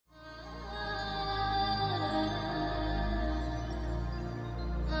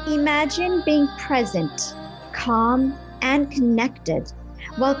Imagine being present, calm, and connected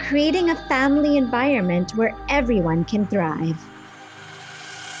while creating a family environment where everyone can thrive.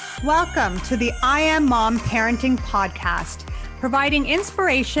 Welcome to the I Am Mom Parenting Podcast, providing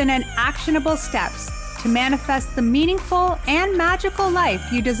inspiration and actionable steps to manifest the meaningful and magical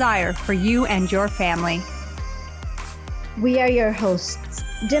life you desire for you and your family. We are your hosts,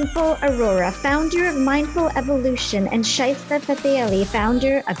 Dimple Aurora, founder of Mindful Evolution, and Shaista Fateh,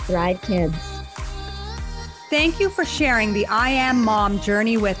 founder of Thrive Kids. Thank you for sharing the I Am Mom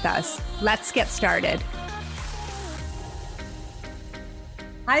journey with us. Let's get started.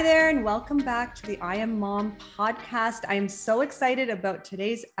 Hi there, and welcome back to the I Am Mom podcast. I am so excited about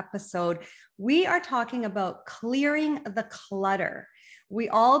today's episode. We are talking about clearing the clutter. We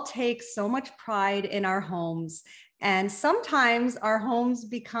all take so much pride in our homes, and sometimes our homes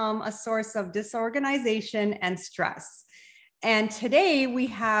become a source of disorganization and stress. And today we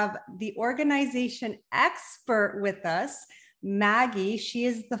have the organization expert with us, Maggie. She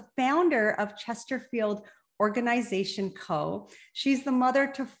is the founder of Chesterfield Organization Co. She's the mother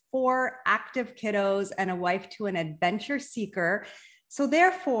to 4 active kiddos and a wife to an adventure seeker. So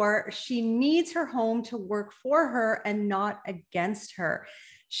therefore, she needs her home to work for her and not against her.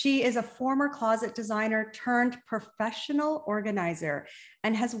 She is a former closet designer turned professional organizer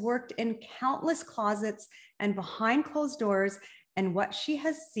and has worked in countless closets and behind closed doors. And what she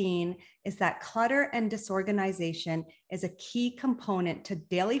has seen is that clutter and disorganization is a key component to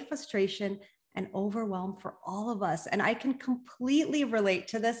daily frustration and overwhelm for all of us. And I can completely relate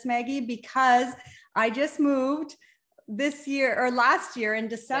to this, Maggie, because I just moved this year or last year in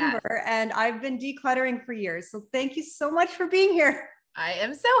December, and I've been decluttering for years. So thank you so much for being here. I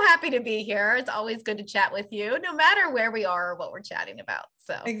am so happy to be here. It's always good to chat with you, no matter where we are or what we're chatting about.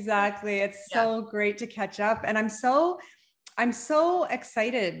 So exactly. It's so great to catch up. And I'm so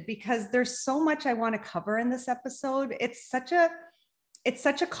excited because there's so much I want to cover in this episode. It's such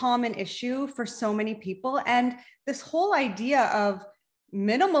a common issue for so many people. And this whole idea of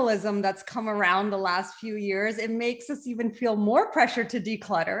minimalism that's come around the last few years, it makes us even feel more pressure to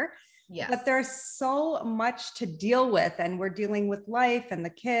declutter. Yes. But there's so much to deal with, and we're dealing with life and the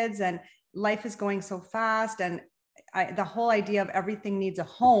kids, and life is going so fast. And the whole idea of everything needs a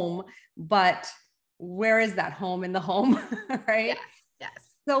home, but where is that home in the home, right? Yes.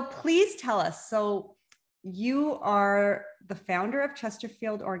 So please tell us. So you are the founder of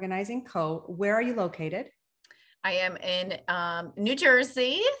Chesterfield Organizing Co. Where are you located? I am in New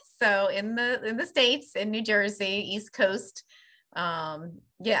Jersey. So in the States, in New Jersey, East Coast.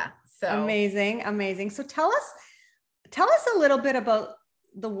 So amazing. So tell us a little bit about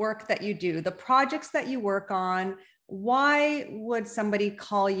the work that you do, the projects that you work on. Why would somebody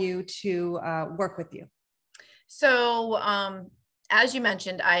call you to work with you? So as you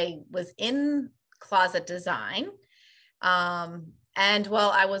mentioned, I was in closet design. And while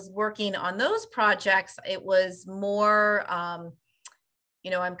I was working on those projects, it was more, I'm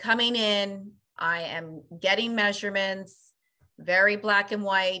coming in, I am getting measurements, very black and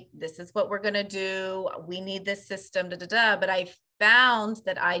white. This is what we're going to do. We need this system, But I found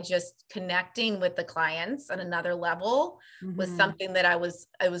that I just connecting with the clients on another level was something that I was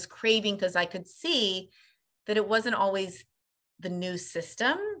craving, because I could see that it wasn't always the new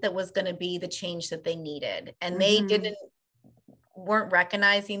system that was going to be the change that they needed. And they weren't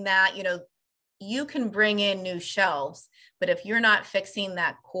recognizing that. You can bring in new shelves, but if you're not fixing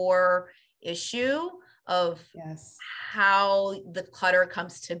that core issue of how the clutter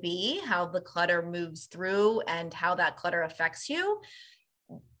comes to be, how the clutter moves through, and how that clutter affects you,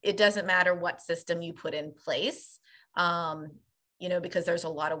 it doesn't matter what system you put in place, because there's a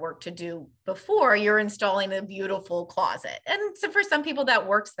lot of work to do before you're installing a beautiful closet. And so for some people that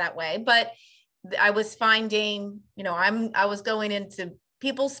works that way, but I was finding, I was going into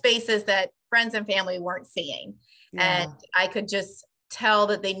people's spaces that friends and family weren't seeing. Yeah. And I could just tell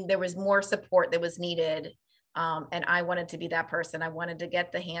that there was more support that was needed. And I wanted to be that person. I wanted to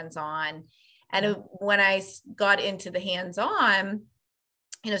get the hands-on. And when I got into the hands-on,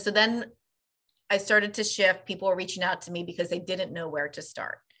 so then I started to shift. People were reaching out to me because they didn't know where to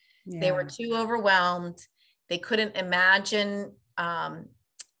start. Yeah. They were too overwhelmed. They couldn't imagine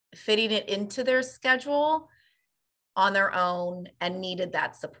fitting it into their schedule on their own and needed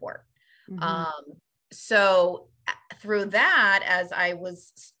that support. So through that, as I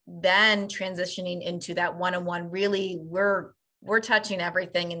was then transitioning into that one-on-one, really we're touching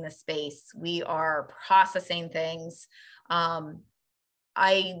everything in the space. We are processing things.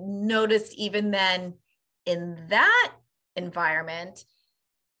 I noticed even then in that environment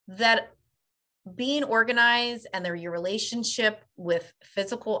that being organized and your relationship with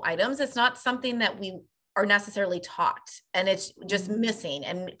physical items, it's not something that we are necessarily taught, and it's just missing.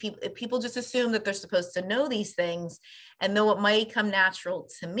 And people just assume that they're supposed to know these things. And though it might come natural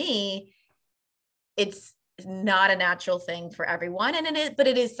to me, it's not a natural thing for everyone. And but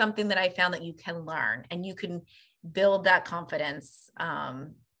it is something that I found that you can learn, and you can build that confidence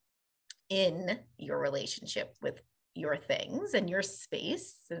in your relationship with your things and your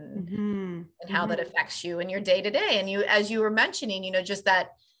space, and how that affects you in your day to day. And you, as you were mentioning, just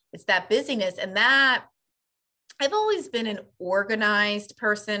that it's that busyness, and that I've always been an organized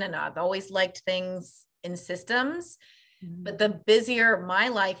person, and I've always liked things in systems. But the busier my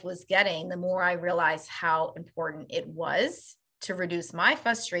life was getting, the more I realized how important it was to reduce my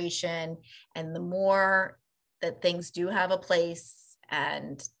frustration, and the more that things do have a place,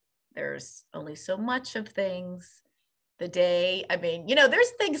 and there's only so much of things the day. I mean,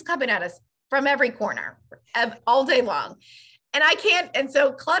 there's things coming at us from every corner all day long. And I can't, and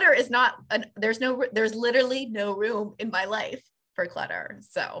so clutter is not, there's literally no room in my life for clutter.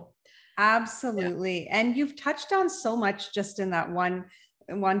 So. Absolutely. Yeah. And you've touched on so much just in that one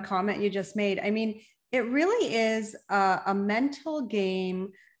comment you just made. I mean, it really is a mental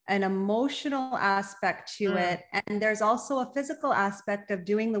game, an emotional aspect to it. And there's also a physical aspect of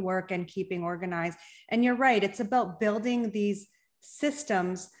doing the work and keeping organized. And you're right. It's about building these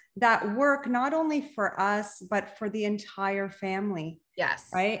systems that work not only for us, but for the entire family. Yes.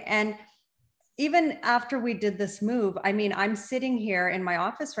 Right. And even after we did this move, I mean, I'm sitting here in my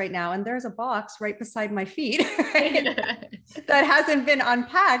office right now, and there's a box right beside my feet, right? that hasn't been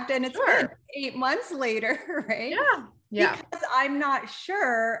unpacked, and it's been 8 months later, right? Yeah. Because I'm not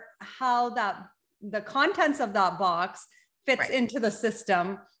sure how the contents of that box fits into the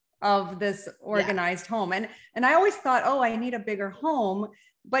system of this organized home. And I always thought, oh, I need a bigger home,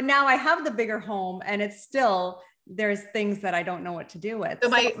 but now I have the bigger home, and it's still, there's things that I don't know what to do with. So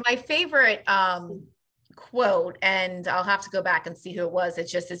my favorite quote, and I'll have to go back and see who it was.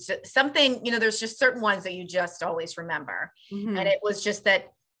 It's just something, there's just certain ones that you just always remember. And it was just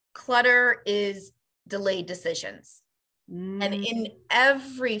that clutter is delayed decisions. And in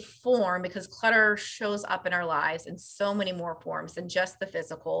every form, because clutter shows up in our lives in so many more forms than just the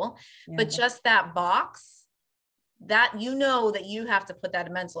physical, but just that box, that that you have to put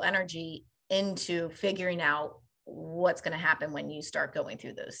that mental energy into figuring out what's going to happen when you start going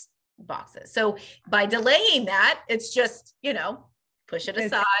through those boxes. So by delaying that, it's just, push it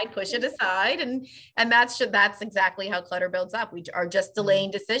aside. And that's exactly how clutter builds up. We are just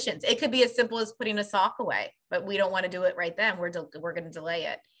delaying decisions. It could be as simple as putting a sock away, but we don't want to do it right then. We're going to delay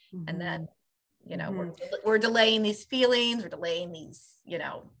it. And then, we're delaying these feelings, we're delaying these,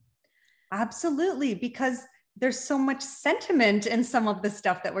 Absolutely. Because there's so much sentiment in some of the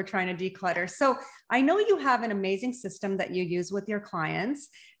stuff that we're trying to declutter. So I know you have an amazing system that you use with your clients,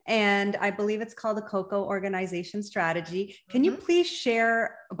 and I believe it's called the COCO Organization Strategy. Can you please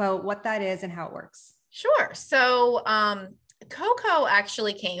share about what that is and how it works? Sure. So COCO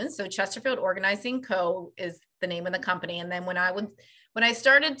actually came, so Chesterfield Organizing Co. is the name of the company. And then when I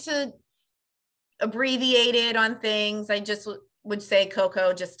started to abbreviate it on things, I just would say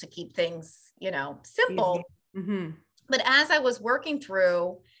COCO just to keep things, simple. But as I was working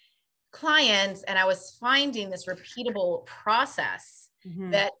through clients, and I was finding this repeatable process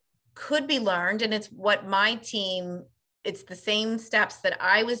that could be learned, and it's what my team, it's the same steps that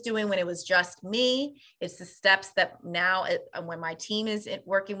I was doing when it was just me. It's the steps that now when my team is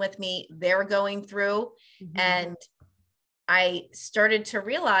working with me, they're going through. And I started to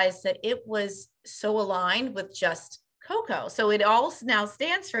realize that it was so aligned with just COCO. So it all now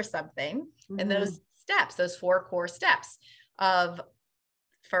stands for something. And those steps, those 4 core steps of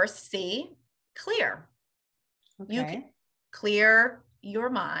first C, clear. Okay. You can clear your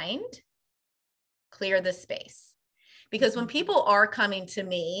mind, clear the space. Because when people are coming to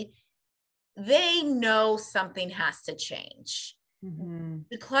me, they know something has to change.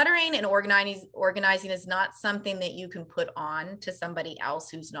 Decluttering and organizing is not something that you can put on to somebody else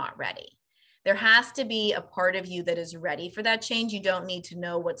who's not ready. There has to be a part of you that is ready for that change. You don't need to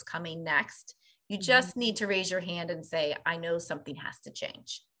know what's coming next. You just need to raise your hand and say, I know something has to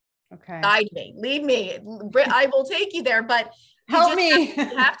change. Okay. Guide me, lead me. I will take you there, but help me.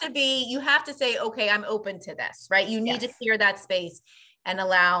 You have to say, okay, I'm open to this, right? You need to clear that space and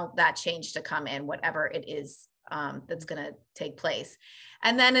allow that change to come in, whatever it is that's going to take place.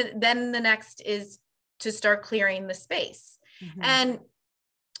 And then the next is to start clearing the space. And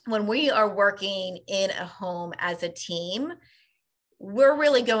when we are working in a home as a team, we're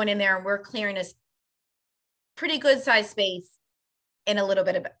really going in there and we're clearing a pretty good sized space in a little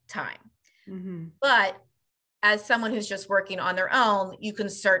bit of time. But as someone who's just working on their own, you can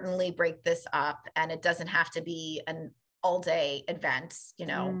certainly break this up, and it doesn't have to be an all-day event,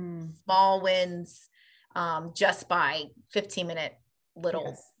 small wins, just by 15-minute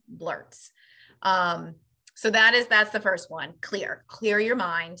little blurts. So that's the first one. Clear your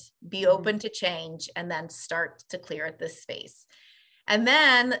mind, be open to change, and then start to clear this space. And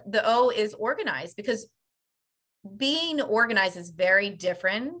then the O is organized, because being organized is very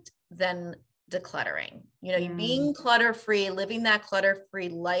different than decluttering. You being clutter-free, living that clutter-free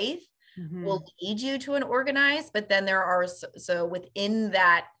life will lead you to an organized, but then there are, so within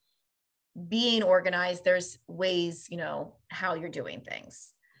that being organized, there's ways, how you're doing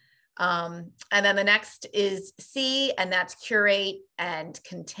things. And then the next is C, and that's curate and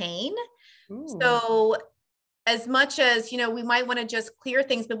contain. Ooh. So as much as, we might want to just clear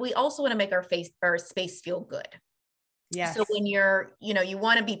things, but we also want to make our space feel good. Yes. So when you're, you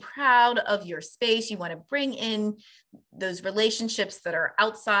want to be proud of your space, you want to bring in those relationships that are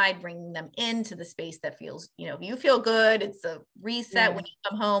outside, bringing them into the space that feels, you feel good. It's a reset when you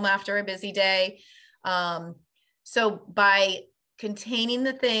come home after a busy day. So by containing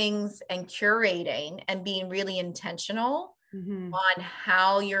the things and curating and being really intentional on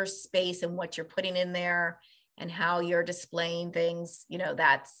how your space and what you're putting in there and how you're displaying things, it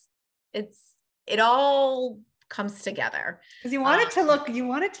all comes together, because you want it to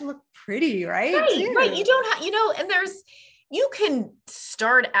look pretty, right? Right. You don't have, and you can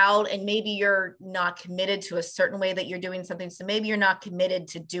start out and maybe you're not committed to a certain way that you're doing something. So maybe you're not committed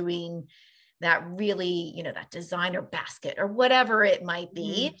to doing that really, that designer basket or whatever it might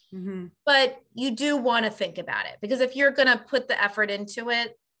be, but you do want to think about it, because if you're going to put the effort into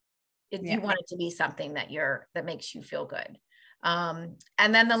it, you want it to be something that makes you feel good. And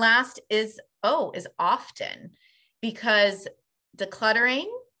then the last is often, because decluttering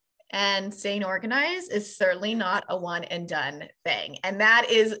and staying organized is certainly not a one and done thing. And that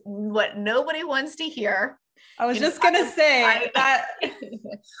is what nobody wants to hear. I was just going to say that.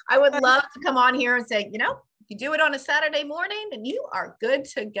 I would love to come on here and say, you do it on a Saturday morning and you are good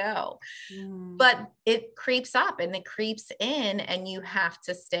to go. But it creeps up and it creeps in, and you have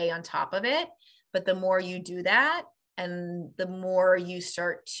to stay on top of it. But the more you do that, and the more you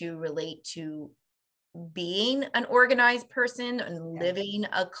start to relate to being an organized person and living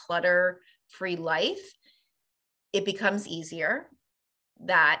a clutter-free life, it becomes easier.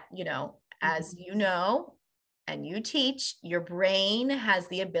 That, as and you teach, your brain has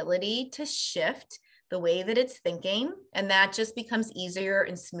the ability to shift the way that it's thinking, and that just becomes easier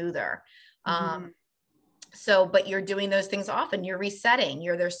and smoother. But you're doing those things often. You're resetting.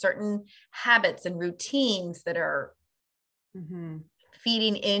 There's certain habits and routines that are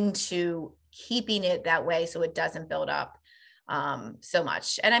feeding into keeping it that way, so it doesn't build up so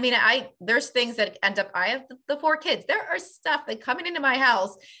much. And I mean, there's things that end up, I have the 4 kids. There are stuff that coming into my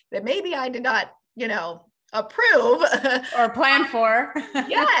house that maybe I did not, approve or plan for.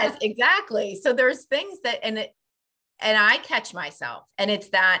 Yes, exactly. So there's things that, and I catch myself, and it's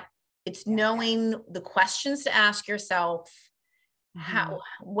knowing the questions to ask yourself,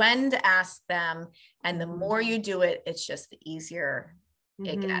 when to ask them. And the more you do it, it's just the easier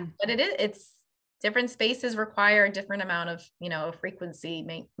it gets. But it's different spaces require a different amount of,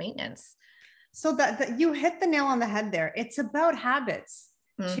 frequency maintenance. So that you hit the nail on the head there. It's about habits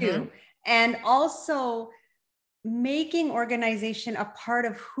too. And also making organization a part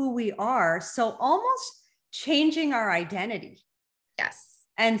of who we are. So almost changing our identity. Yes.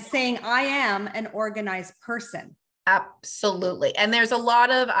 And saying, I am an organized person. Absolutely. And there's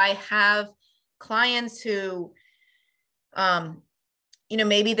I have clients who,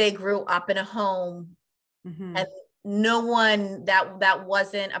 maybe they grew up in a home and no one, that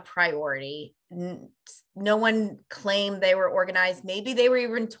wasn't a priority. No one claimed they were organized. Maybe they were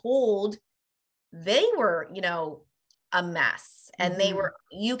even told they were, a mess, and they were,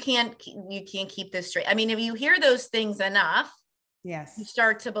 you can't keep this straight. I mean, if you hear those things enough, yes, you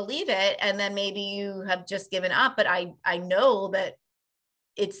start to believe it, and then maybe you have just given up. But I know that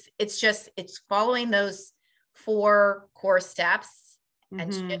it's following those 4 core steps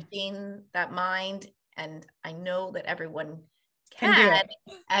and shifting that mind. And I know that everyone can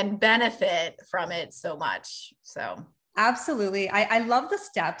and benefit from it so much. So absolutely. I love the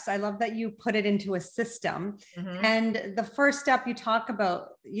steps. I love that you put it into a system. And the first step you talk about,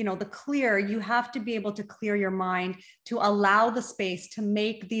 the clear, you have to be able to clear your mind to allow the space to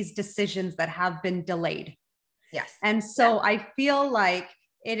make these decisions that have been delayed. Yes. And so I feel like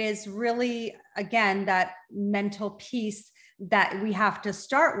it is really, again, that mental piece that we have to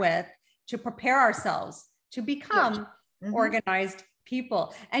start with to prepare ourselves to become organized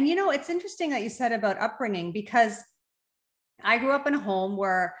people. And, you know, it's interesting that you said about upbringing, because I grew up in a home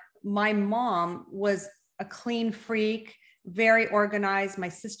where my mom was a clean freak, very organized. My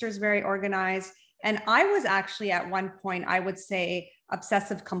sister's very organized. And I was actually at one point, I would say,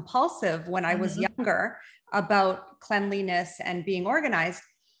 obsessive compulsive when I was younger about cleanliness and being organized.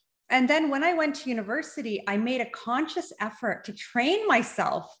 And then when I went to university, I made a conscious effort to train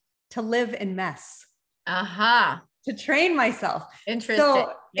myself to live in mess. To train myself. Interesting.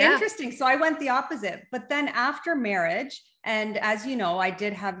 So interesting. So I went the opposite. But then after marriage, and as you know, I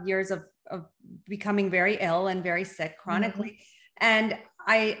did have years of becoming very ill and very sick chronically. And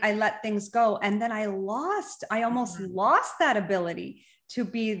I let things go. And then I almost lost that ability to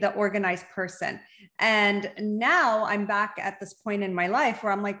be the organized person. And now I'm back at this point in my life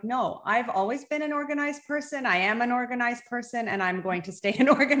where I'm like, no, I've always been an organized person. I am an organized person, and I'm going to stay an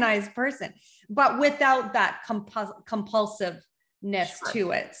organized person, but without that compulsiveness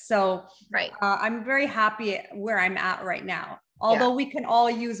to it. So I'm very happy where I'm at right now. Although we can all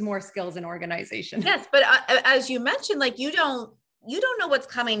use more skills in organization. Yes. But as you mentioned, like you don't know what's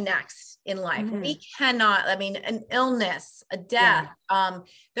coming next in life. We cannot, I mean, an illness, a death.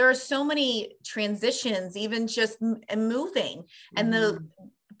 There are so many transitions, even just moving and the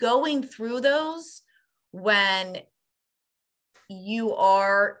going through those when you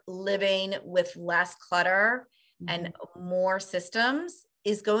are living with less clutter and more systems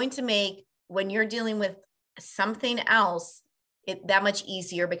is going to make, when you're dealing with something else, it that much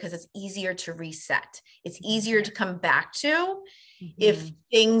easier, because it's easier to reset. It's easier to come back to if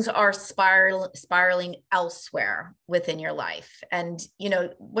things are spiraling elsewhere within your life. And, you know,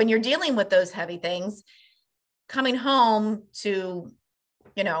 when you're dealing with those heavy things, coming home to,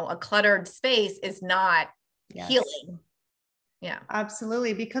 you know, a cluttered space is not healing. Yeah,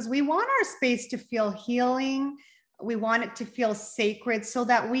 absolutely. Because we want our space to feel healing. We want it to feel sacred so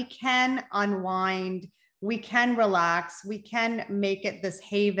that we can unwind, we can relax, we can make it this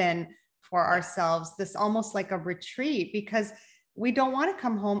haven for ourselves, this almost like a retreat, because we don't want to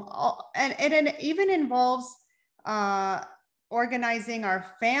come home. And it even involves organizing our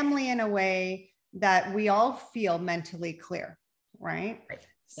family in a way that we all feel mentally clear, right?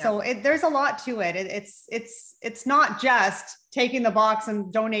 So there's a lot to it. It's not just taking the box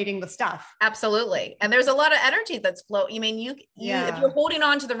and donating the stuff. Absolutely. And there's a lot of energy that's flow. I mean, you if you're holding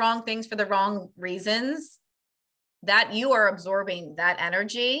on to the wrong things for the wrong reasons, that you are absorbing that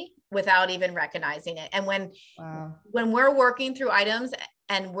energy without even recognizing it. And when we're working through items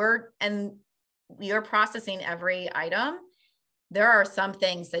and we are processing every item, there are some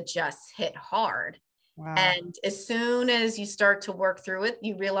things that just hit hard. And as soon as you start to work through it,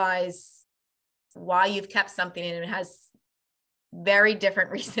 you realize why you've kept something, and it has very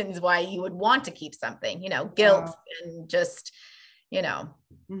different reasons why you would want to keep something, you know, guilt and just, you know.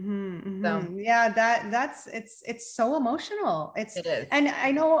 So yeah, it's so emotional. It is. And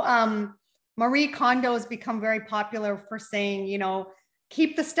I know Marie Kondo has become very popular for saying, you know,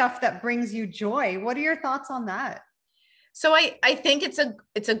 keep the stuff that brings you joy. What are your thoughts on that? So I think it's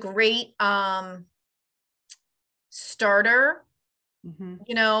a great starter,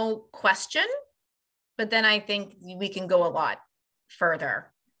 you know, question, but then I think we can go a lot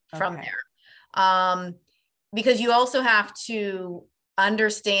further from there. Because you also have to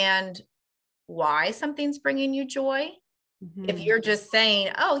understand why something's bringing you joy. If you're just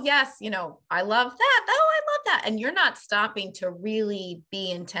saying, oh yes, you know, I love that. Oh, I love that. And you're not stopping to really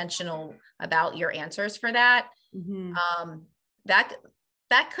be intentional about your answers for that.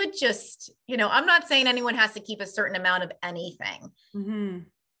 That could just, you know, I'm not saying anyone has to keep a certain amount of anything,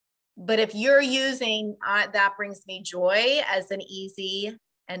 but if you're using, that brings me joy as an easy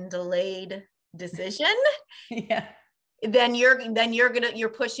and delayed decision, then you're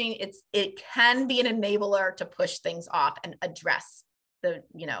pushing, it can be an enabler to push things off and address the,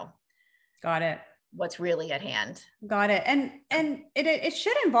 you know, what's really at hand. Got it. And it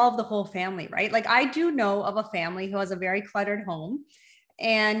should involve the whole family, right? Like I do know of a family who has a very cluttered home,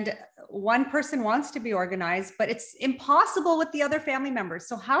 and one person wants to be organized, but it's impossible with the other family members.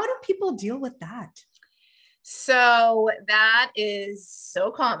 So how do people deal with that? So that is so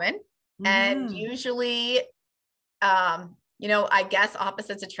common. And usually, you know, I guess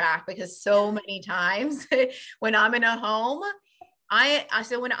opposites attract, because so many times when I'm in a home,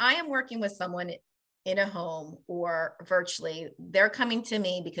 so when I am working with someone in a home or virtually, they're coming to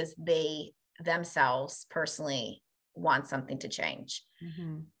me because they themselves personally want something to change.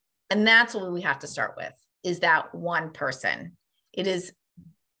 And that's what we have to start with, is that one person. It is,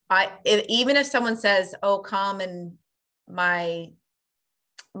 even if someone says, oh, come and my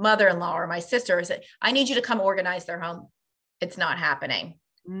mother-in-law or my sister said, I need you to come organize their home. it's not happening.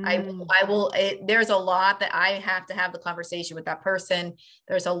 Mm. There's a lot that I have to have the conversation with that person.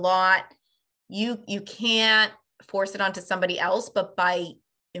 There's a lot you can't force it onto somebody else, but by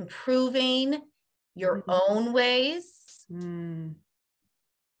improving your own ways,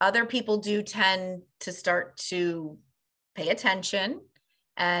 other people do tend to start to pay attention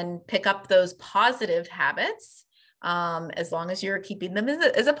and pick up those positive habits, as long as you're keeping them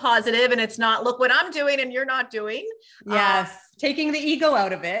as a positive, and it's not, look what I'm doing and you're not doing. Yes. Taking the ego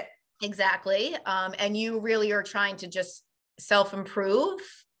out of it. Exactly. And you really are trying to just self-improve.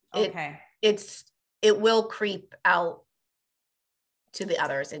 Okay. It will creep out to the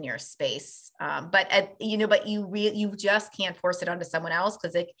others in your space. But you just can't force it onto someone else,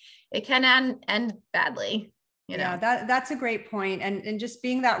 because it can end badly. Yeah, that's a great point. And just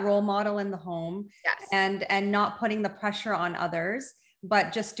being that role model in the home. Yes. and not putting the pressure on others,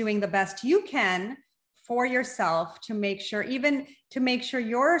 but just doing the best you can for yourself to make sure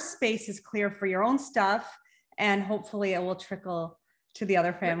your space is clear for your own stuff. And hopefully it will trickle to the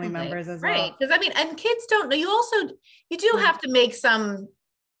other family members as well. Right. Because and kids don't know, you do have to make some,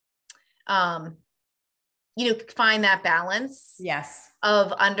 find that balance. Yes.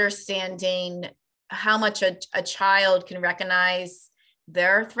 Of understanding how much a child can recognize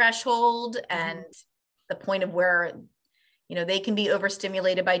their threshold and the point of where, they can be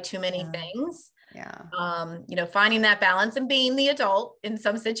overstimulated by too many things. Yeah. Finding that balance and being the adult in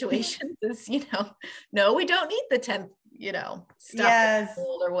some situations is, no, we don't need the 10th, stuff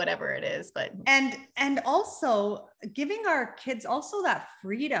or whatever it is, but. And also giving our kids also that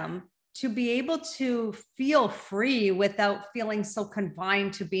freedom to be able to feel free without feeling so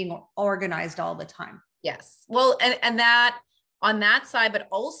confined to being organized all the time. Yes. Well, and that on that side, but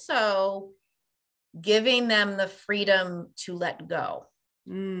also giving them the freedom to let go.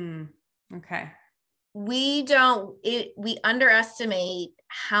 Okay. We underestimate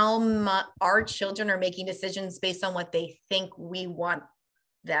how much our children are making decisions based on what they think we want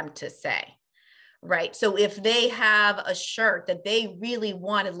them to say. Right. So if they have a shirt that they really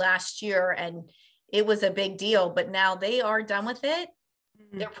wanted last year and it was a big deal, but now they are done with it,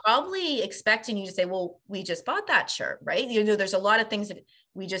 they're probably expecting you to say, well, we just bought that shirt, right? There's a lot of things that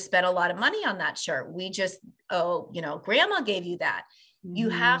we just spent a lot of money on that shirt. Grandma gave you that. You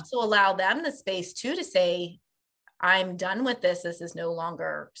have to allow them the space too, to say, I'm done with this. This is no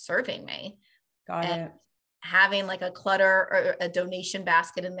longer serving me. Got it. Having like a clutter or a donation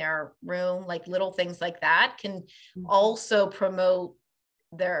basket in their room, like little things like that can also promote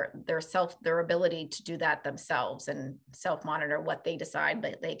their ability to do that themselves and self-monitor what they decide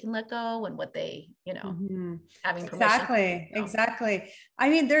that they can let go and what they, having permission. Exactly. I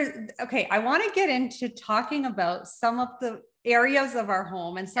mean, I want to get into talking about some of the areas of our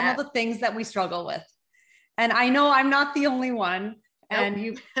home and some of the things that we struggle with. And I know I'm not the only one. And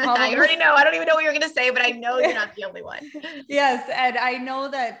you probably I already know. I don't even know what you're going to say, but I know you're not the only one. Yes. And I know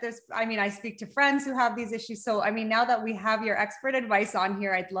that I speak to friends who have these issues. So, now that we have your expert advice on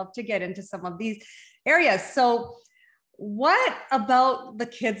here, I'd love to get into some of these areas. So what about the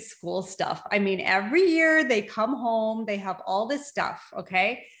kids' school stuff? Every year they come home, they have all this stuff.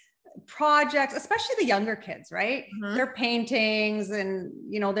 Okay. Projects, especially the younger kids, right? Their paintings and,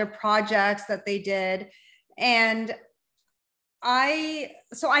 their projects that they did. And I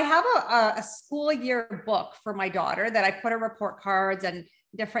have a school year book for my daughter that I put her report cards and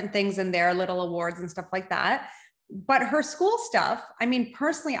different things in there, little awards and stuff like that. But her school stuff,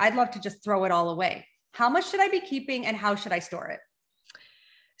 personally, I'd love to just throw it all away. How much should I be keeping and how should I store it?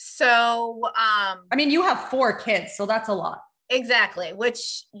 So, you have 4 kids, so that's a lot. Exactly.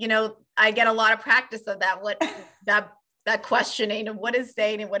 Which, I get a lot of practice of that, that questioning of what is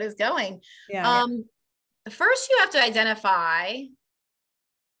staying and what is going. Yeah. First, you have to identify,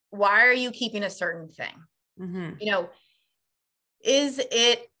 why are you keeping a certain thing? Is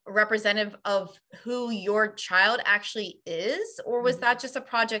it representative of who your child actually is? Or was that just a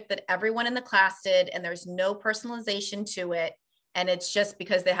project that everyone in the class did and there's no personalization to it? And it's just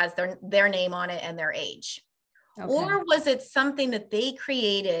because it has their name on it and their age. Okay. Or was it something that they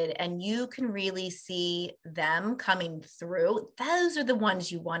created and you can really see them coming through? Those are the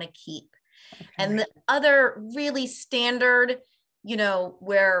ones you want to keep. Okay. And the other really standard,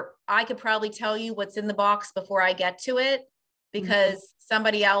 where I could probably tell you what's in the box before I get to it, because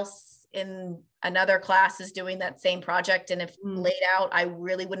somebody else in another class is doing that same project. And if laid out, I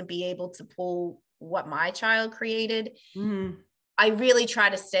really wouldn't be able to pull what my child created. I really try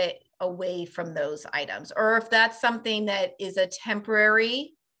to stay away from those items. Or if that's something that is a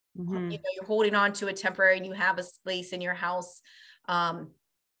temporary, you're holding on to a temporary and you have a space in your house,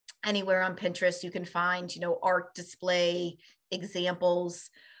 anywhere on Pinterest, you can find, art display examples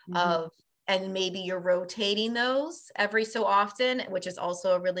of, and maybe you're rotating those every so often, which is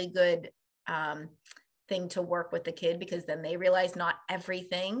also a really good thing to work with the kid, because then they realize not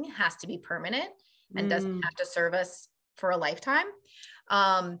everything has to be permanent and doesn't have to serve us for a lifetime.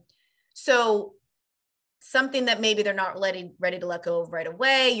 So something that maybe they're not ready to let go of right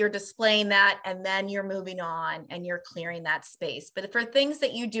away, you're displaying that, and then you're moving on and you're clearing that space. But for things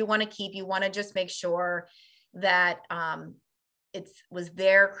that you do want to keep, you want to just make sure that it was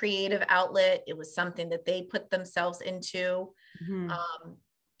their creative outlet. It was something that they put themselves into.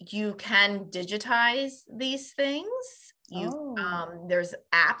 You can digitize these things. There's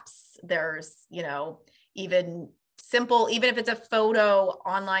apps, there's, even simple, even if it's a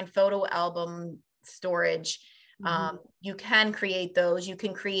online photo album storage, you can create those. You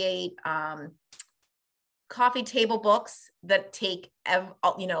can create coffee table books that take,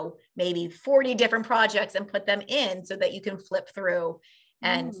 maybe 40 different projects and put them in so that you can flip through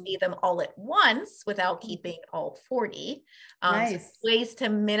and see them all at once without keeping all 40. Nice. So ways to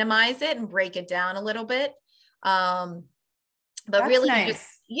minimize it and break it down a little bit. But that's really,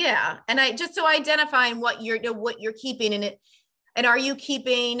 nice. And so identifying what you're keeping in it. And are you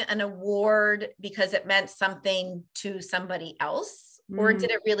keeping an award because it meant something to somebody else? Or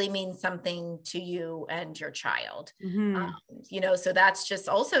did it really mean something to you and your child? So that's just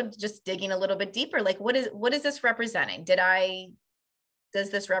also just digging a little bit deeper. Like, what is this representing? Does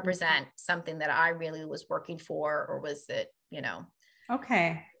this represent something that I really was working for, or was it,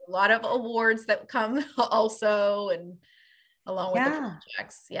 Okay. A lot of awards that come also, and along with the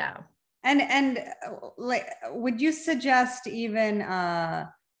projects. Yeah. And like, would you suggest even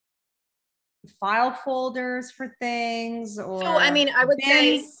file folders for things, or so, I would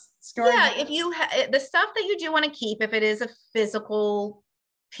say, storage? if you the stuff that you do want to keep, if it is a physical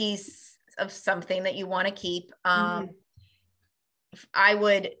piece of something that you want to keep, I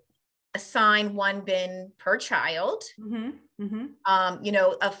would assign one bin per child.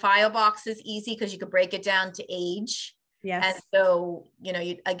 A file box is easy because you could break it down to age. Yes. And so,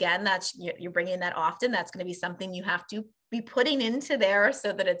 you're bringing that often. That's going to be something you have to be putting into there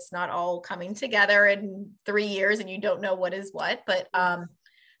so that it's not all coming together in 3 years and you don't know what is what. But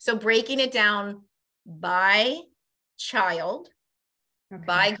so breaking it down by child,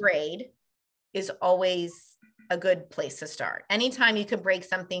 by grade is always a good place to start. Anytime you can break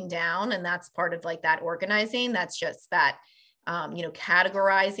something down, and that's part of like that organizing, that's just that,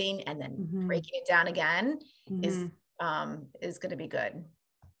 categorizing and then breaking it down again is going to be good.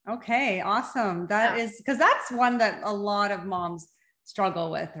 Okay, awesome. That is, because that's one that a lot of moms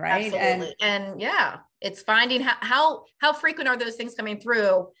struggle with, right? Absolutely. And it's finding how frequent are those things coming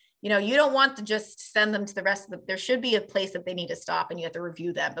through. You don't want to just send them to the rest of there should be a place that they need to stop, and you have to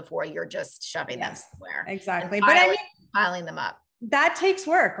review them before you're just shoving them somewhere. Exactly. But piling them up. That takes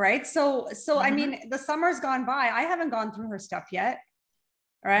work, right? So the summer's gone by. I haven't gone through her stuff yet.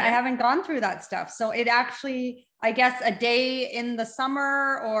 Right. I haven't gone through that stuff. So it actually, I guess, a day in the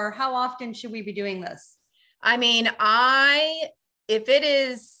summer, or how often should we be doing this? If it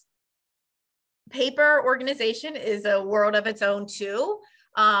is, paper organization is a world of its own too.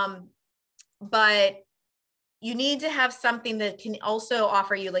 But you need to have something that can also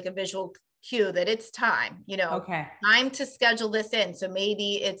offer you like a visual cue that it's time, time to schedule this in. So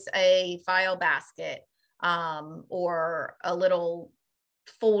maybe it's a file basket, or a little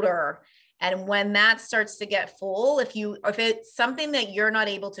folder. And when that starts to get full, if it's something that you're not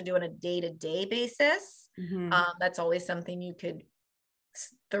able to do on a day-to-day basis, that's always something you could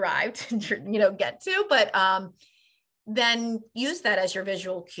thrive to, get to, but, then use that as your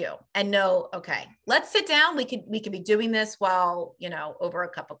visual cue and know, okay, let's sit down. We could be doing this while, over a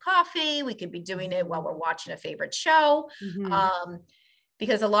cup of coffee. We could be doing it while we're watching a favorite show.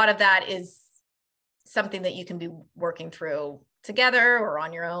 Because a lot of that is something that you can be working through together or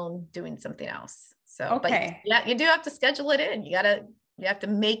on your own doing something else. So, okay. But you do have to schedule it in. You have to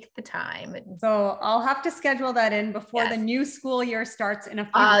make the time. So I'll have to schedule that in before the new school year starts in a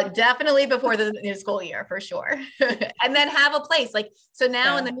few weeks. Definitely before the new school year, for sure. And then have a place so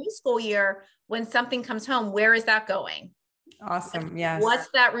now in the new school year, when something comes home, where is that going? Awesome. Yes. What's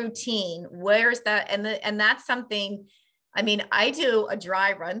that routine? Where's that? And that's something, I do a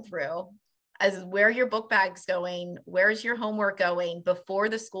dry run through as where your book bag's going, where's your homework going before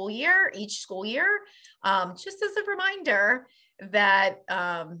the school year, each school year, just as a reminder that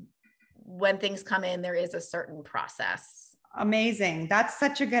when things come in, there is a certain process. Amazing. That's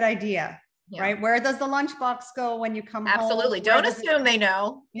such a good idea. right? Where does the lunchbox go when you come home? Absolutely. Don't assume they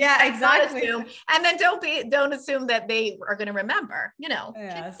know. Yeah, exactly. And then don't assume that they are going to remember,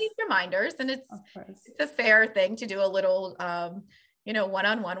 kids need reminders, and it's a fair thing to do a little,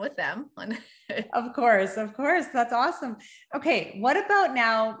 one-on-one with them. Of course. That's awesome. Okay. What about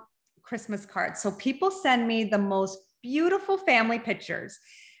now Christmas cards? So people send me the most beautiful family pictures.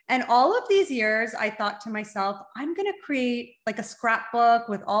 And all of these years, I thought to myself, I'm going to create like a scrapbook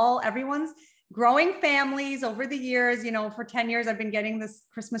with everyone's growing families over the years. For 10 years, I've been getting this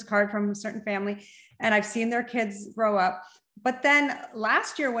Christmas card from a certain family, and I've seen their kids grow up. But then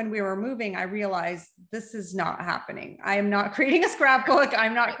last year when we were moving, I realized this is not happening. I am not creating a scrapbook.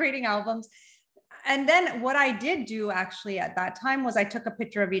 I'm not creating albums. And then what I did do actually at that time was I took a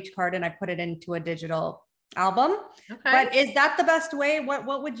picture of each card and I put it into a digital album. Okay. But is that the best way?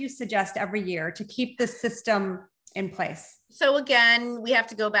 What would you suggest every year to keep this system in place? So again, we have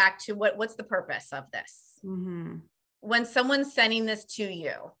to go back to what's the purpose of this? Mm-hmm. When someone's sending this to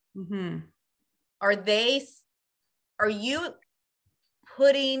you, mm-hmm. Are you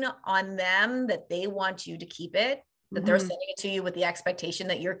putting on them that they want you to keep it, that mm-hmm. they're sending it to you with the expectation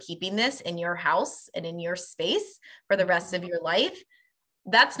that you're keeping this in your house and in your space for the rest of your life?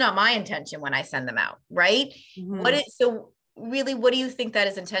 That's not my intention when I send them out, right? Mm-hmm. So really, what do you think that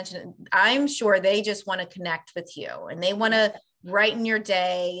is intention? I'm sure they just want to connect with you, and they want to brighten your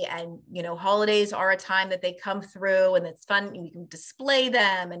day. And, holidays are a time that they come through, and it's fun. We can display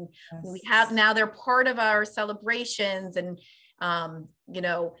them, and now they're part of our celebrations. And,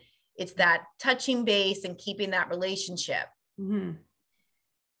 it's that touching base and keeping that relationship. Mm-hmm.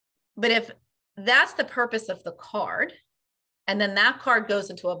 But if that's the purpose of the card, and then that card goes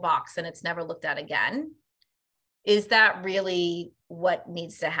into a box and it's never looked at again, is that really what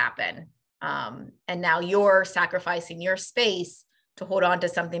needs to happen? And now you're sacrificing your space to hold on to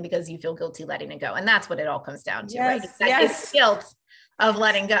something because you feel guilty letting it go. And that's what it all comes down to, right? It's guilt of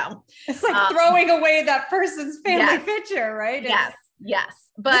letting go. It's like throwing away that person's family picture, right? Yes.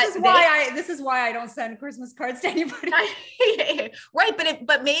 But this is why I don't send Christmas cards to anybody. Right.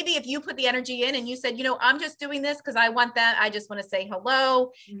 But maybe if you put the energy in and you said, I'm just doing this because I want that. I just want to say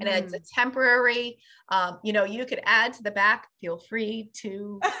hello. Mm-hmm. And it's a temporary, you could add to the back, feel free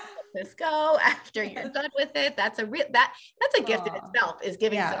to let this go after you're done with it. That's a gift in itself, is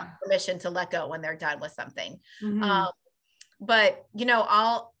giving someone permission to let go when they're done with something. Mm-hmm. But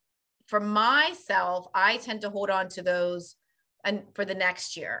for myself, I tend to hold on to those and for the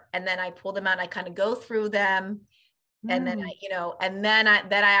next year. And then I pull them out and I kind of go through them. And then I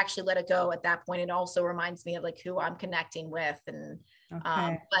actually let it go at that point. It also reminds me of like who I'm connecting with. And,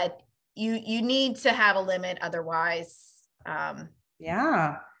 but you need to have a limit. Otherwise,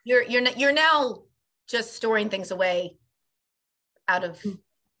 you're now just storing things away out of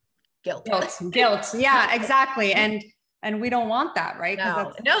guilt. Yeah, exactly. And we don't want that, right?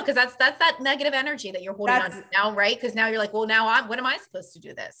 Because that's that negative energy that you're holding on to now, right? Because now you're like, well, now what am I supposed to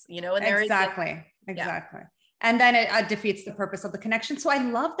do this? And exactly. And then it defeats the purpose of the connection. So I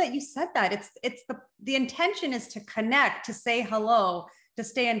love that you said that. It's the intention is to connect, to say hello, to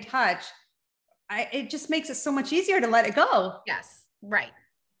stay in touch. It just makes it so much easier to let it go. Yes, right.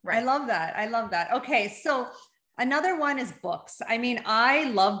 I love that. Okay, so another one is books. I mean, I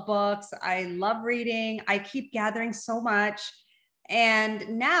love books. I love reading. I keep gathering so much.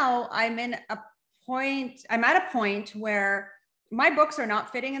 And now I'm at a point where my books are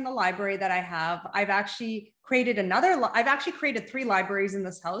not fitting in the library that I have. I've actually created 3 libraries in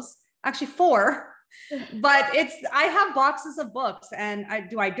this house, actually 4, but I have boxes of books. And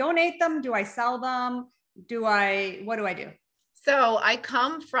do I donate them? Do I sell them? What do I do? So I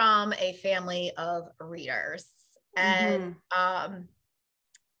come from a family of readers. And, as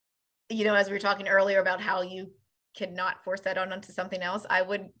we were talking earlier about how you cannot force that onto something else, I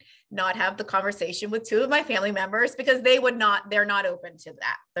would not have the conversation with 2 of my family members because they're not open to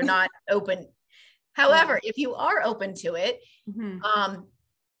that. They're not open. However, if you are open to it,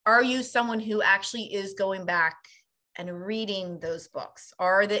 are you someone who actually is going back and reading those books?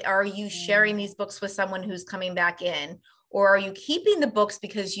 Are you sharing these books with someone who's coming back in, or are you keeping the books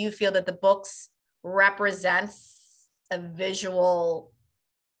because you feel that the books represents a visual,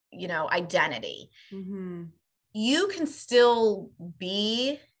 identity? Mm-hmm. You can still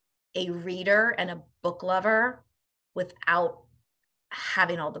be a reader and a book lover without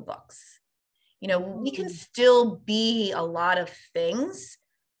having all the books. We can still be a lot of things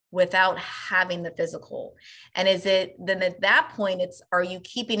without having the physical. And then at that point, are you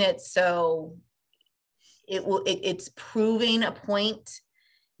keeping it so it's proving a point,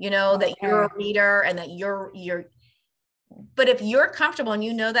 that you're a reader and that you're but if you're comfortable and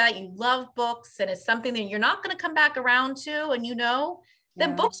you know that you love books and it's something that you're not going to come back around to, and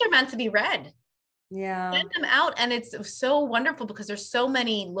then books are meant to be read. Yeah. Send them out. And it's so wonderful because there's so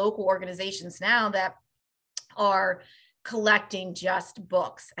many local organizations now that are collecting just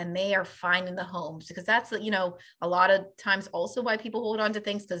books, and they are finding the homes, because that's, a lot of times also why people hold on to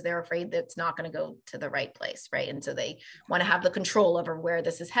things, because they're afraid that it's not going to go to the right place. Right. And so they want to have the control over where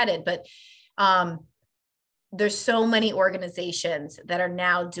this is headed. But there's so many organizations that are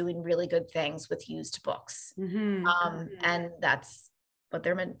now doing really good things with used books. And that's what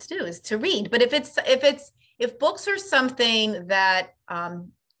they're meant to do, is to read. But if books are something that,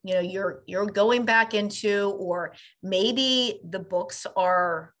 you're going back into, or maybe the books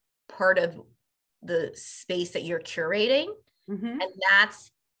are part of the space that you're curating, and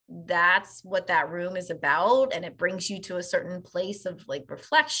that's what that room is about, and it brings you to a certain place of like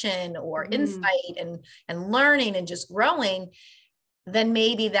reflection or insight and learning and just growing, then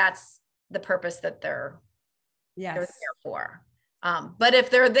maybe that's the purpose that they're there for. But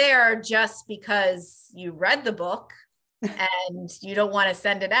if they're there just because you read the book and you don't want to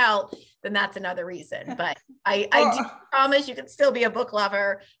send it out, then that's another reason. But I do promise you can still be a book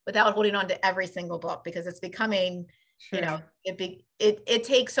lover without holding on to every single book, because it's becoming, it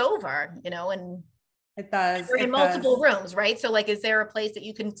takes over, and it does. We're in multiple rooms, right? So like, is there a place that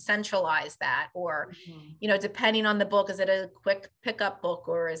you can centralize that? Or, depending on the book, is it a quick pickup book,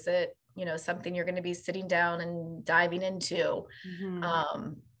 or is it, something you're going to be sitting down and diving into?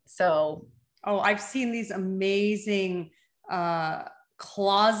 I've seen these amazing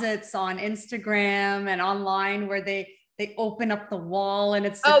closets on Instagram and online where they open up the wall and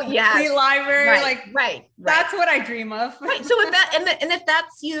it's a complete library. Right. That's what I dream of. Right. So if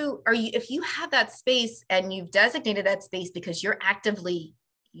that's you, if you have that space and you've designated that space because you're actively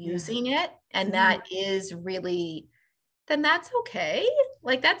using it, and that is really, then that's okay.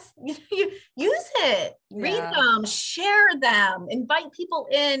 Like you use it, read them, share them, invite people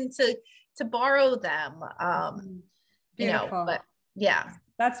in to borrow them. Beautiful. But yeah,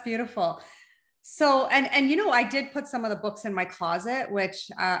 that's beautiful. So, and I did put some of the books in my closet, which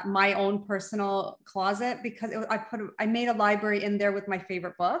my own personal closet, because I made a library in there with my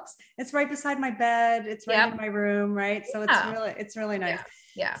favorite books. It's right beside my bed. It's right in my room. Right. So it's really nice.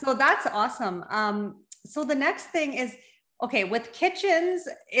 Yeah. So that's awesome. So the next thing is, okay, with kitchens,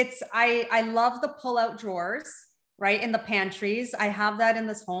 I love the pull-out drawers, right, in the pantries. I have that in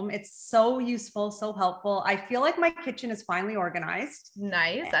this home. It's so useful, so helpful. I feel like my kitchen is finally organized.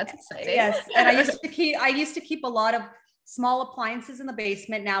 Nice, that's exciting. Yes, and I used to keep a lot of small appliances in the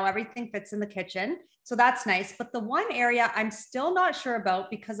basement. Now everything fits in the kitchen, so that's nice. But the one area I'm still not sure about,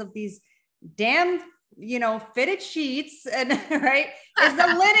 because of these damn fitted sheets, and right, is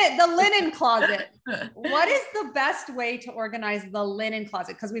the linen closet. What is the best way to organize the linen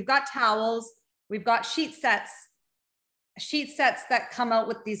closet? Because we've got towels, we've got sheet sets that come out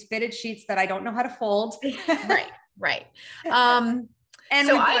with these fitted sheets that I don't know how to fold. Right. And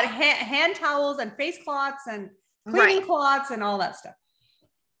so we've got hand towels and face cloths and cleaning cloths and all that stuff.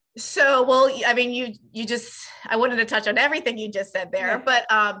 So, well, I mean, I wanted to touch on everything you just said there, but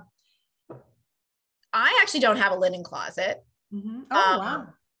I actually don't have a linen closet. Wow.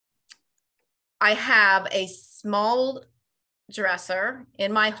 I have a small dresser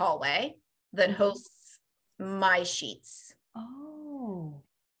in my hallway that hosts my sheets.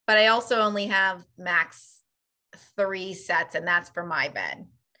 But I also only have max 3 sets, and that's for my bed.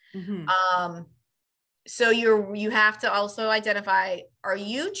 So you have to also identify, are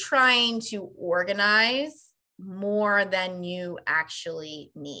you trying to organize more than you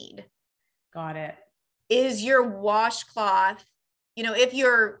actually need? Got it. Is your washcloth, if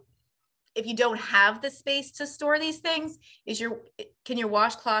you don't have the space to store these things, can your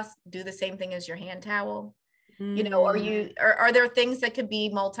washcloth do the same thing as your hand towel? Are there things that could be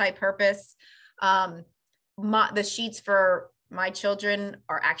multi-purpose? The sheets for my children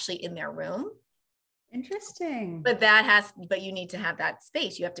are actually in their room. Interesting. But you need to have that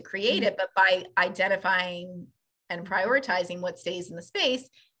space. You have to create it, but by identifying and prioritizing what stays in the space,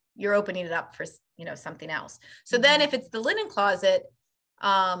 you're opening it up for, something else. So then if it's the linen closet,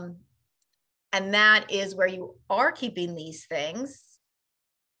 and that is where you are keeping these things,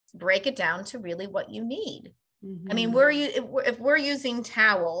 break it down to really what you need. I mean, if we're using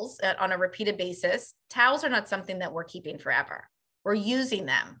towels on a repeated basis, towels are not something that we're keeping forever. We're using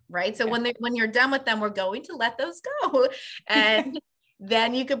them, right? So when you're done with them, we're going to let those go. And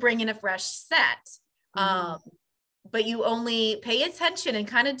then you could bring in a fresh set. But you only pay attention and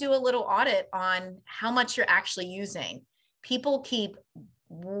kind of do a little audit on how much you're actually using. People keep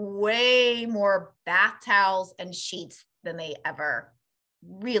way more bath towels and sheets than they ever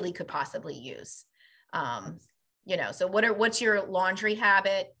really could possibly use. You know, so what's your laundry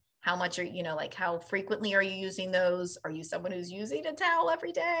habit? How much are, you know, like how frequently are you using those? Are you someone who's using a towel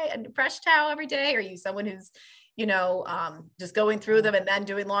every day, a fresh towel every day? Are you someone who's, you know, just going through them and then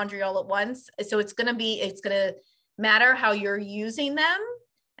doing laundry all at once? So it's going to matter how you're using them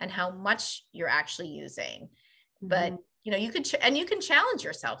and how much you're actually using. But, you know, you can challenge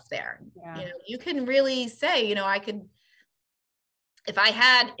yourself there. Yeah. You know, you can really say, you know, if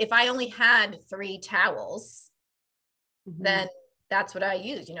I only had 3 towels, then that's what I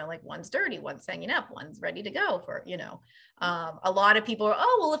use, you know, like one's dirty, one's hanging up, one's ready to go for, you know, a lot of people are,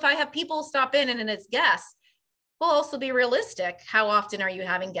 oh, well, if I have people stop in and it's guests, we'll also be realistic. How often are you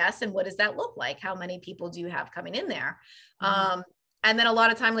having guests and what does that look like? How many people do you have coming in there? And then a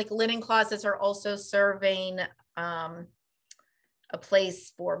lot of time, like linen closets are also serving a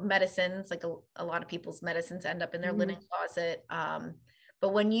place for medicines. Like a lot of people's medicines end up in their linen closet.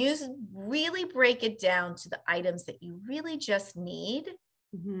 But when you really break it down to the items that you really just need,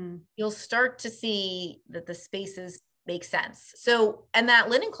 you'll start to see that the spaces make sense. So, and that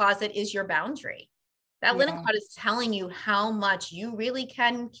linen closet is your boundary. That linen closet is telling you how much you really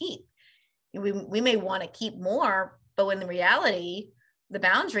can keep. We may want to keep more, but when the reality, the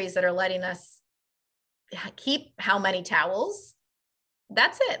boundaries that are letting us keep how many towels,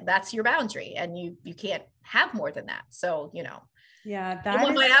 that's it. That's your boundary. And you can't have more than that. So, you know. Yeah,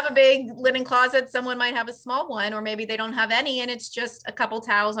 someone might have a big linen closet, someone might have a small one, or maybe they don't have any and it's just a couple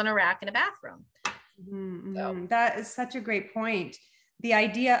towels on a rack in a bathroom. So. That is such a great point. The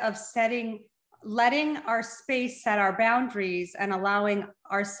idea of letting our space set our boundaries and allowing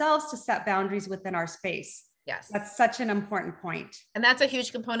ourselves to set boundaries within our space. Yes. That's such an important point. And that's a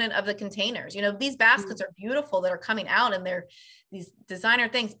huge component of the containers. You know, these baskets are beautiful that are coming out and they're these designer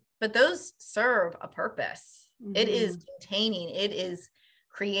things, but those serve a purpose. It is containing, it is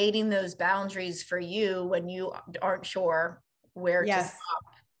creating those boundaries for you when you aren't sure where to stop.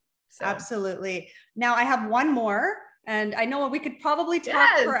 So. Absolutely. Now I have one more, and I know we could probably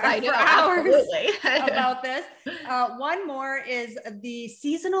talk for hours about this. One more is the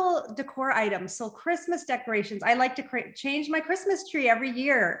seasonal decor items. So Christmas decorations. I like to change my Christmas tree every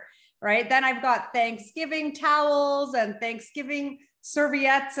year, right? Then I've got Thanksgiving towels and Thanksgiving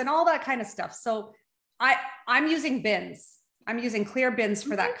serviettes and all that kind of stuff. So I'm using bins. I'm using clear bins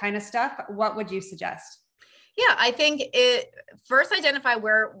for that kind of stuff. What would you suggest? Yeah, I think first identify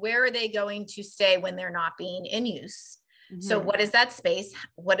where are they going to stay when they're not being in use. So what is that space?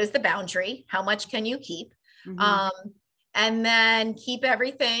 What is the boundary? How much can you keep? And then keep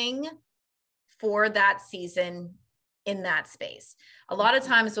everything for that season in that space. A lot of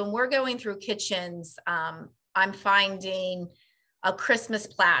times when we're going through kitchens, I'm finding a Christmas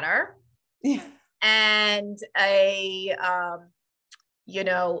platter. And a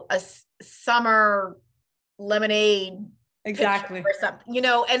summer lemonade or something, you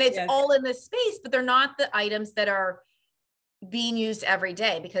know, and it's all in this space, but they're not the items that are being used every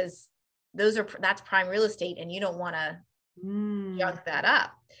day because that's prime real estate and you don't want to junk that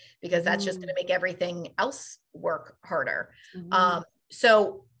up because that's just going to make everything else work harder.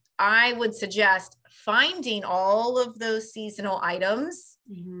 So I would suggest finding all of those seasonal items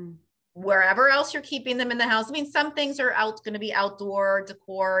wherever else you're keeping them in the house. I mean, some things are going to be outdoor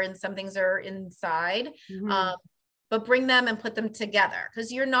decor and some things are inside, but bring them and put them together.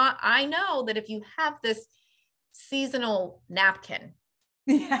 Because I know that if you have this seasonal napkin,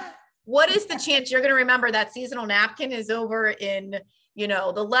 what is the chance you're going to remember that seasonal napkin is over in, you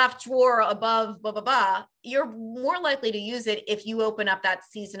know, the left drawer above, blah, blah, blah. You're more likely to use it if you open up that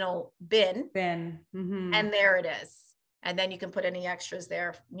seasonal bin. And there it is. And then you can put any extras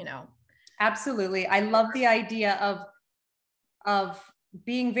there, you know. Absolutely. I love the idea of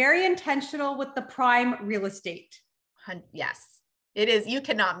being very intentional with the prime real estate. Yes, it is. You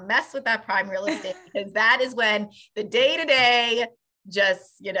cannot mess with that prime real estate because that is when the day-to-day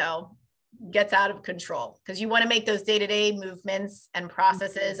just, you know, gets out of control because you want to make those day-to-day movements and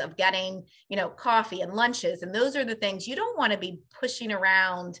processes of getting, you know, coffee and lunches. And those are the things you don't want to be pushing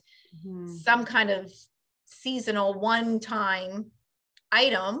around some kind of seasonal one-time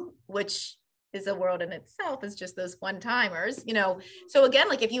item, which is a world in itself, is just those one-timers, you know. So again,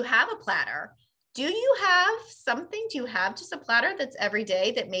 like if you have a platter, do you have just a platter that's every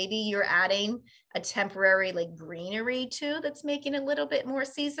day that maybe you're adding a temporary like greenery to that's making it a little bit more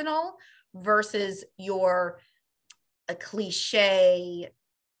seasonal versus a cliche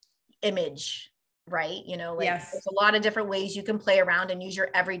image, right? You know, like there's a lot of different ways you can play around and use your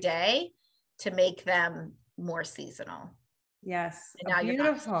everyday to make them more seasonal. Yes. And now you're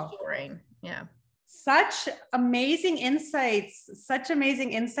not storing. Yeah. such amazing insights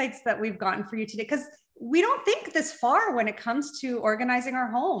that we've gotten for you today, because we don't think this far when it comes to organizing our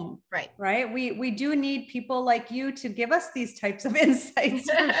home. Right. We do need people like you to give us these types of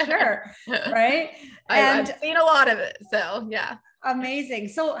insights for sure. Right. And I've seen a lot of it. So yeah. Amazing.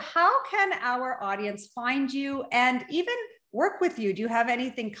 So how can our audience find you and even work with you? Do you have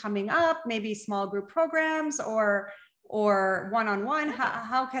anything coming up, maybe small group programs or one-on-one?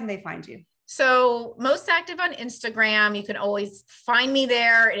 How can they find you? So most active on Instagram. You can always find me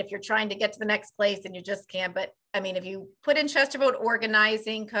there. And if you're trying to get to the next place and you just can't, but I mean, if you put in Chesterfield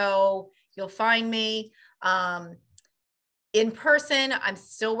Organizing Co., you'll find me. In person, I'm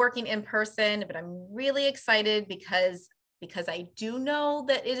still working in person, but I'm really excited because I do know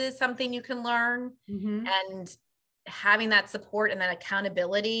that it is something you can learn, and having that support and that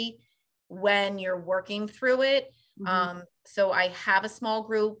accountability when you're working through it. So I have a small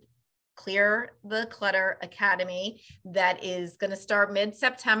group, Clear the Clutter Academy, that is going to start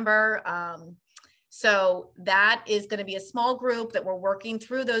mid-September. So that is going to be a small group that we're working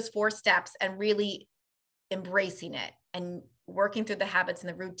through those 4 steps and really embracing it and working through the habits and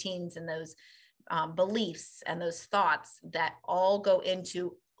the routines and those beliefs and those thoughts that all go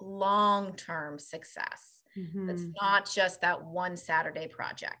into long-term success. It's not just that one Saturday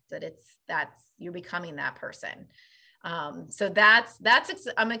project, that's you're becoming that person. So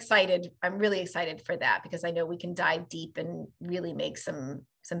I'm excited. I'm really excited for that because I know we can dive deep and really make some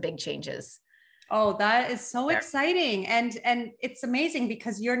big changes. Oh, that is so exciting. And it's amazing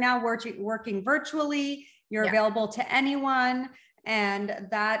because you're now working virtually, you're available to anyone. And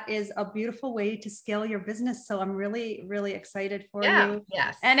that is a beautiful way to scale your business. So I'm really, really excited for you.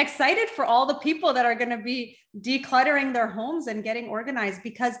 Yes. And excited for all the people that are going to be decluttering their homes and getting organized,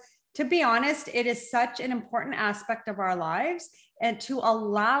 because to be honest, it is such an important aspect of our lives, and to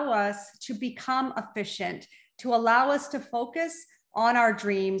allow us to become efficient, to allow us to focus on our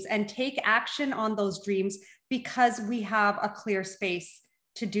dreams and take action on those dreams, because we have a clear space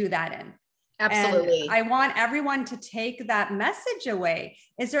to do that in. Absolutely. And I want everyone to take that message away.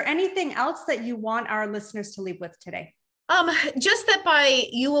 Is there anything else that you want our listeners to leave with today? Just that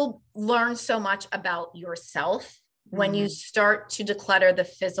you will learn so much about yourself when you start to declutter the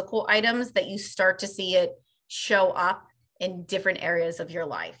physical items, that you start to see it show up in different areas of your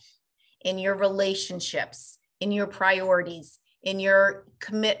life, in your relationships, in your priorities, in your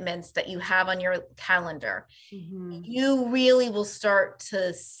commitments that you have on your calendar. You really will start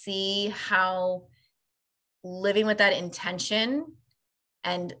to see how living with that intention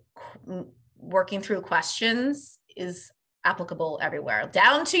and working through questions is applicable everywhere,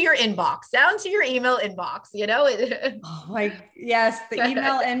 down to your inbox, down to your email inbox, Yes, the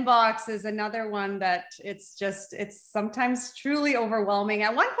email inbox is another one that it's sometimes truly overwhelming.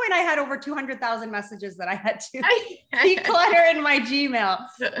 At one point I had over 200,000 messages that I had to declutter in my Gmail.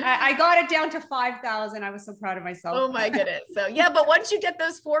 I got it down to 5,000. I was so proud of myself. Oh my goodness. So yeah, but once you get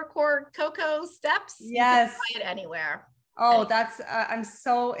those 4 core Coco steps, yes, you can find it anywhere. Oh,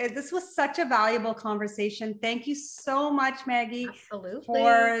 this was such a valuable conversation. Thank you so much, Maggie,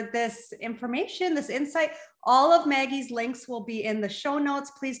 for this information, this insight. All of Maggie's links will be in the show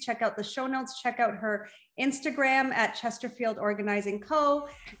notes. Please check out the show notes. Check out her Instagram at Chesterfield Organizing Co.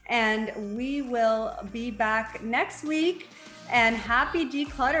 And we will be back next week. And happy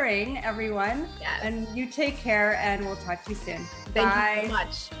decluttering, everyone. Yes. And you take care, and we'll talk to you soon. Thank you so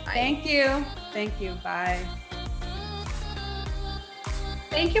much. Bye. Thank you. Thank you. Bye.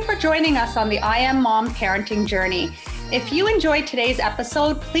 Thank you for joining us on the I Am Mom parenting journey. If you enjoyed today's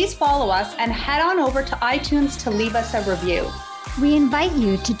episode, please follow us and head on over to iTunes to leave us a review. We invite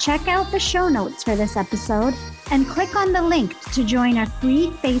you to check out the show notes for this episode and click on the link to join our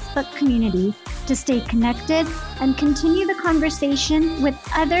free Facebook community to stay connected and continue the conversation with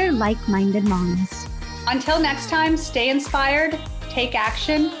other like-minded moms. Until next time, stay inspired, take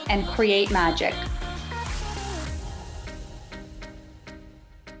action, and create magic.